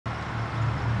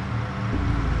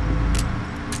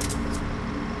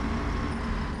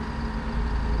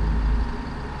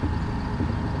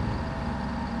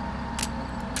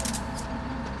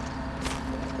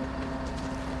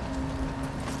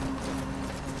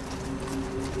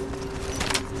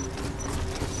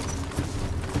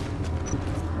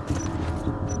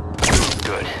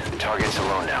Target's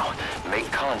alone now. Make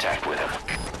contact with him.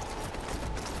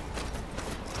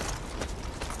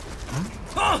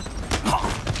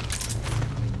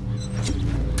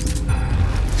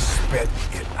 Spit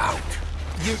it out.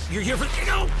 You're here for...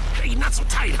 No! Hey, not so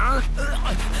tight, huh?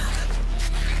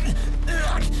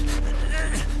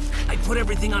 I put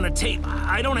everything on a tape.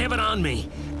 I don't have it on me.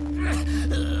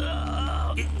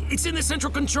 It's in the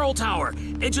central control tower,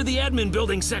 edge of the admin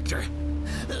building sector.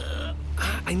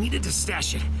 I needed to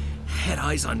stash it. Had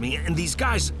eyes on me, and these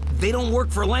guys, they don't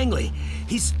work for Langley.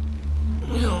 He's...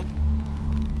 you know...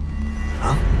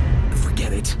 Huh?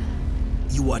 Forget it.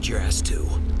 You watch your ass, too.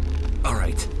 All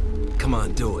right. Come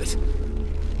on, do it.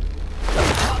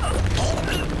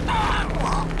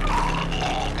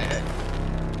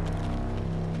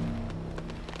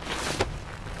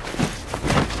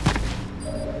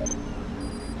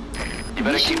 You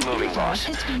better keep moving, boss.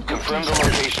 Confirm the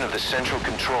location of the central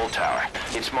control tower.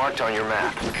 It's marked on your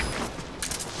map.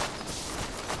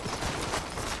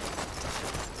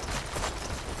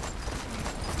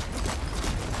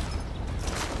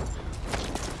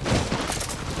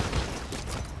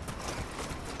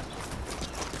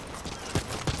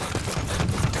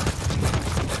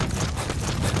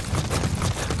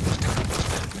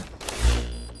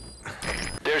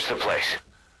 There's the place.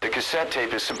 The cassette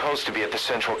tape is supposed to be at the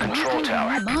central control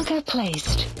tower. Marker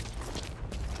placed.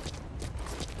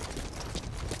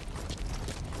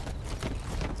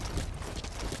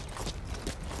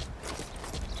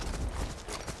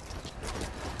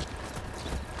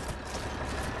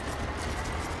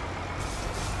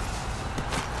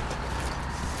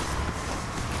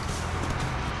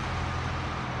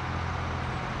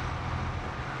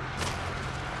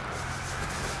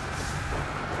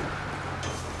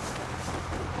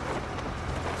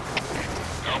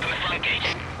 Open the front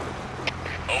gate.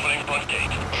 Opening front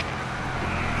gate.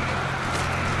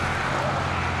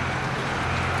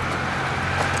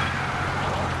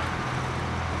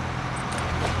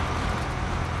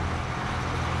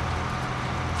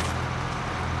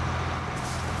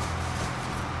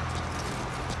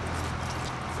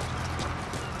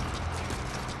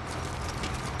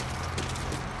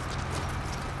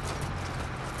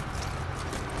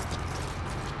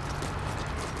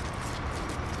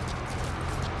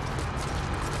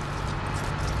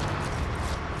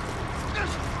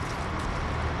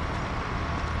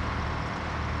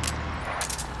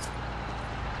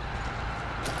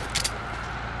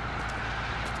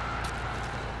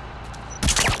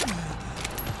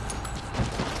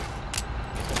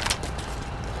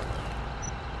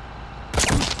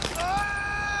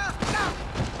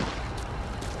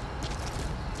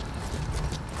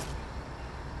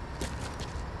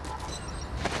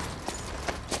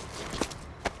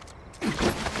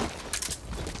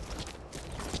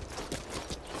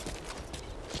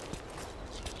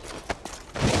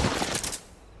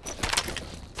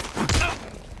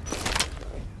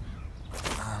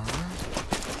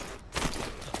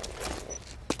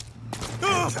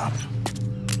 Hands up.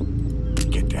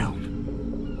 Get down.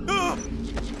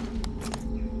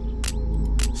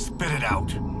 Spit it out.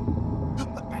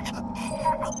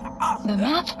 The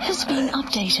map has been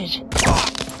updated.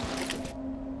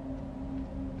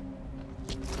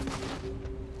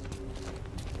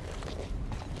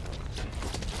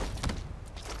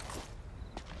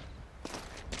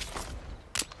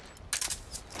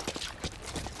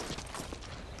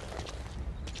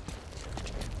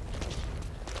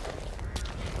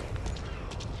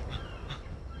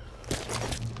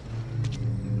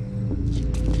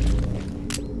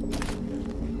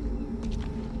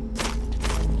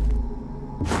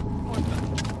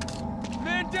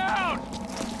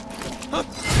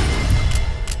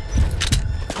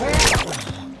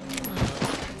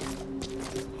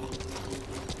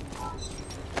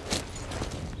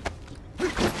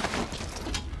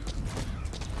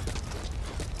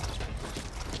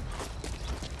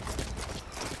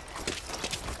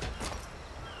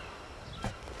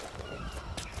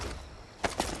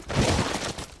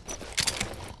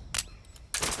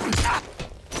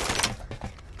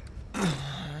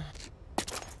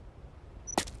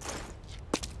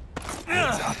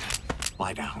 Hands up.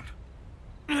 Lie down.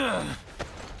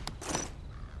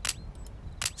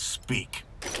 Speak.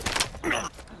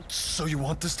 So you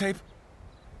want this tape?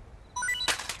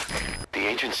 The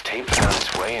agent's tape found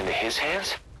its way into his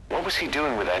hands? What was he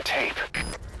doing with that tape?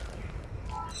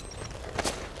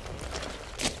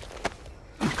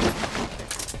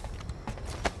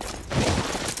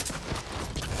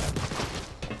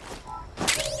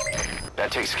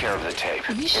 That takes care of the tape.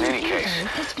 In any case,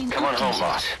 come on home,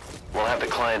 boss. We'll have the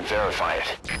client verify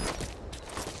it.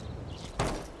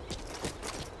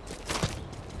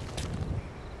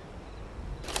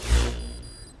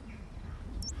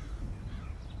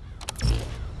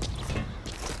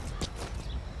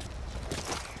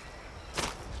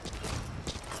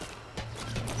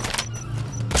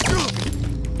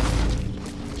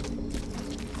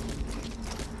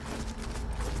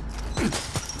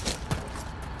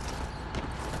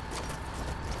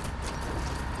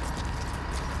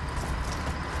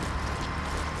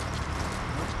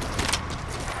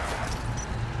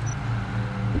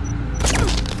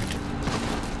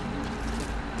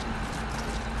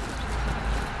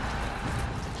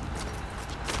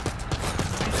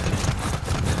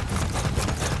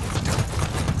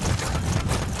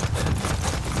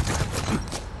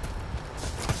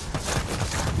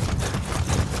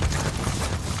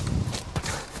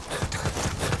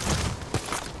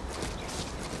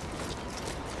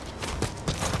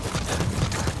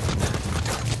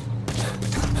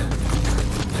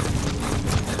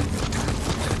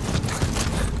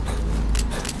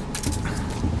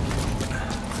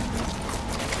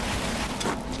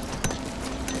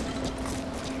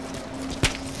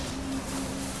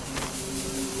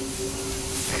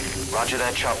 Roger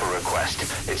that chopper request.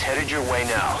 It's headed your way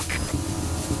now.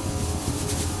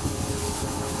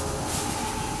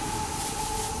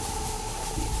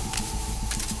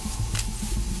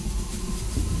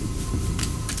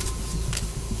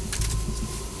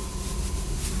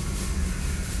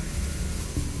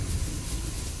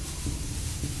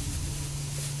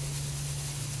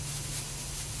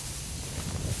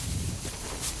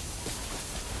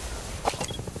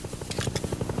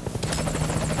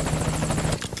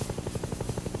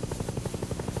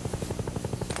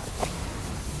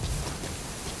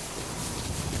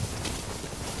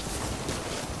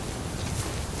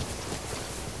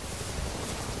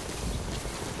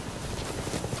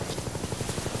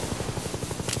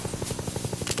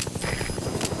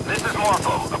 This is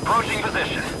Morpho, approaching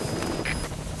position.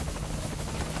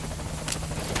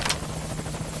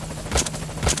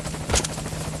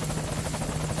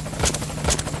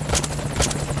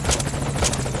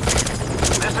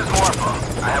 This is Morpho.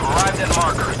 I have arrived at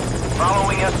markers.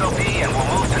 Following SOP and will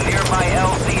move to nearby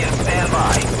LZ and stand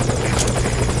by.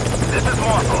 This is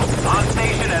Morpho, on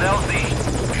station at LZ.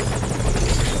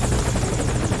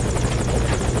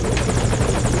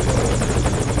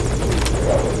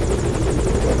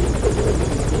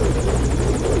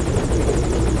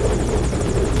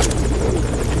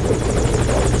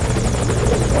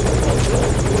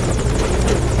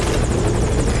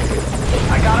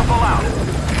 I gotta pull out.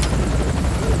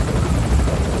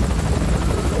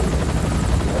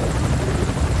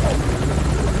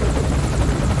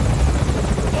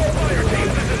 All fire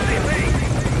teams, this is CP.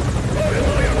 Fire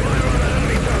on an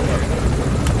enemy tower.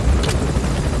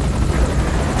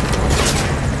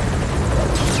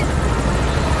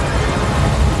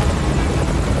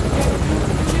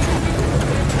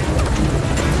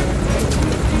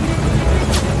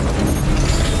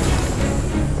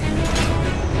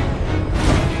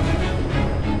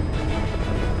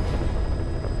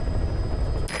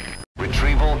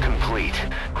 Retrieval complete.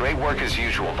 Great work as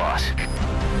usual, boss.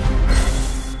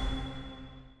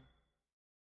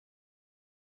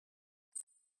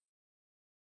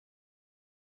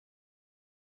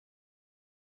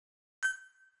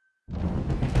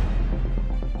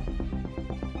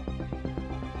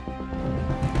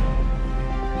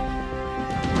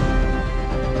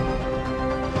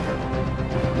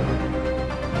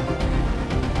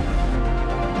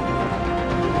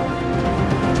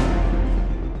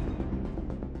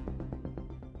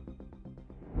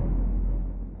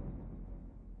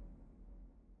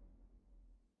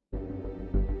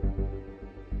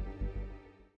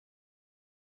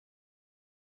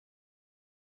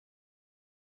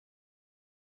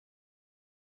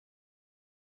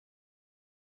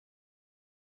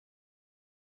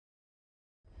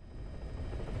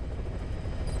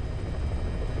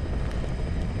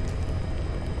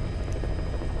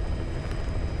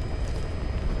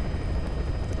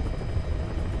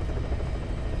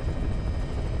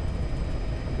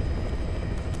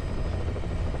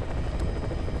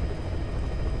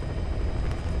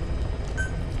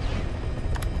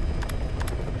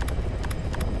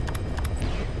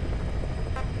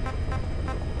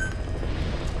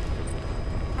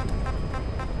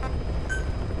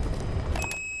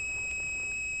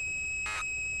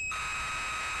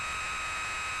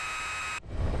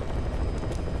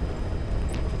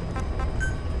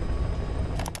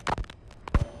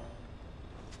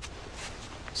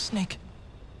 Snake,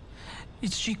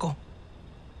 it's Chico.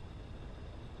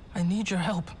 I need your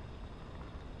help.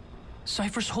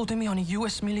 Cypher's holding me on a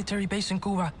US military base in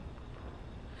Cuba.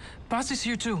 Paz is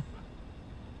here too.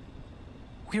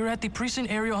 We're at the prison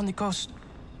area on the coast.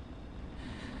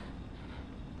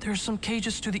 There are some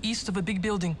cages to the east of a big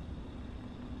building.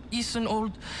 East an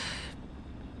old,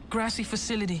 grassy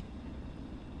facility.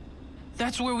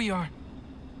 That's where we are.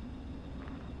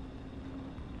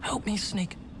 Help me,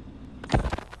 Snake.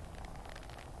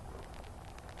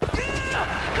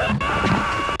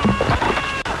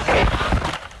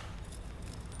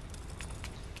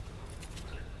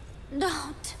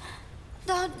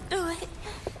 Don't do it.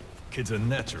 Kid's a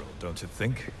natural, don't you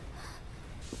think?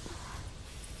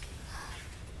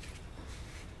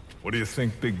 What do you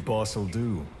think Big Boss will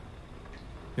do?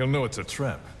 He'll know it's a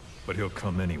trap, but he'll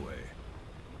come anyway.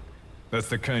 That's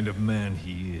the kind of man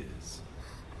he is.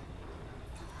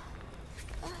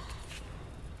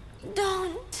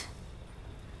 Don't.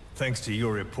 Thanks to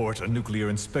your report, a nuclear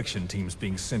inspection team's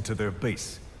being sent to their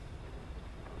base.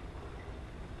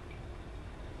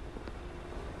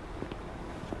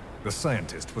 The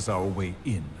scientist was our way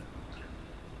in.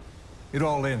 It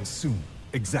all ends soon,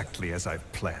 exactly as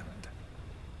I've planned.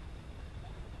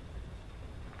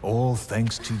 All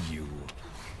thanks to you.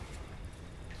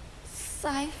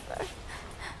 Cypher.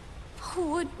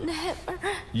 would never.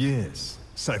 Yes,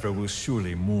 Cypher will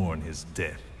surely mourn his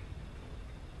death.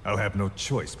 I'll have no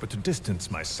choice but to distance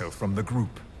myself from the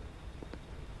group.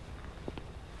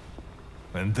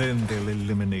 And then they'll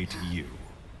eliminate you.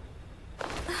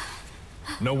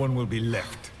 No one will be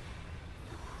left.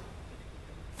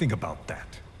 Think about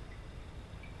that.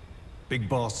 Big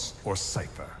Boss or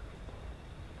Cypher.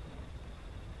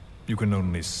 You can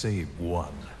only save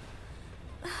one.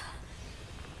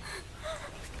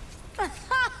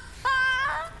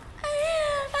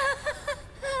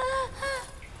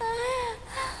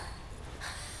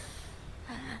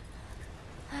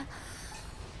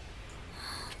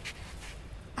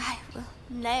 I will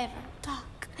never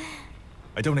talk.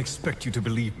 I don't expect you to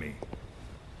believe me.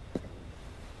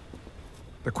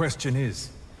 The question is,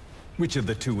 which of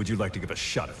the two would you like to give a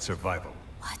shot at survival?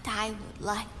 What I would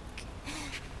like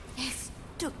is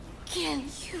to kill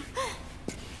you.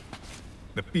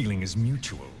 The feeling is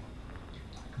mutual.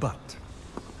 But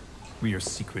we are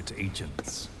secret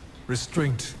agents.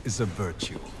 Restraint is a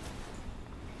virtue.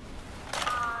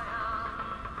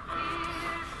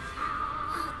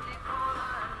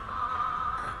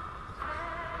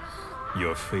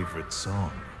 Your favorite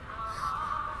song?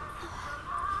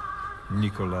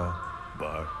 Nicola,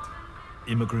 Bart,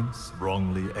 immigrants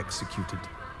wrongly executed.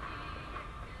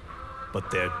 But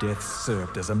their deaths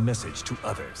served as a message to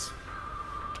others.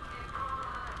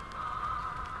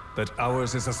 That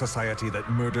ours is a society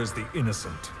that murders the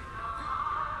innocent.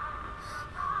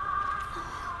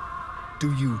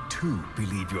 Do you too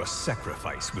believe your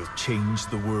sacrifice will change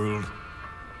the world?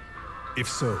 If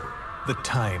so, the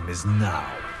time is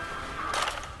now.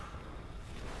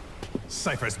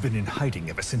 Cypher's been in hiding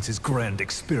ever since his grand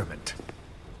experiment.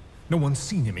 No one's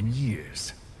seen him in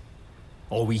years.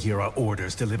 All we hear are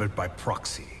orders delivered by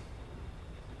proxy.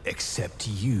 Except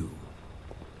you.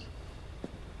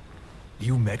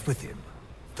 You met with him,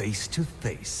 face to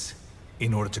face,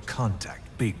 in order to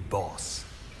contact Big Boss.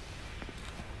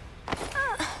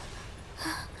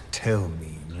 Tell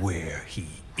me where he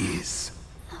is.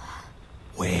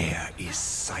 Where is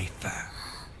Cypher?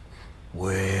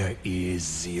 Where is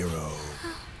Zero?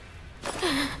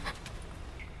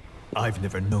 I've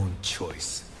never known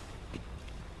choice.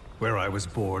 Where I was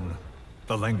born,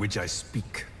 the language I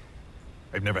speak.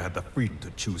 I've never had the freedom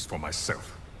to choose for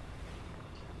myself.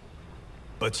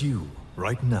 But you,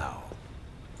 right now,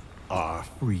 are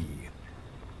free.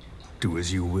 Do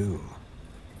as you will.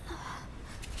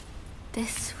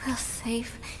 This will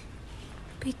save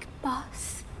Big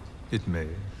Boss. It may.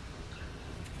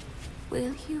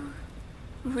 Will you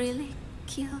really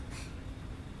kill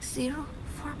Zero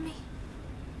for me?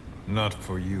 Not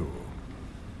for you.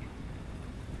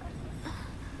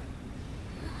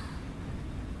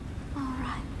 All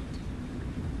right.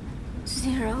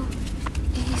 Zero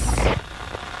is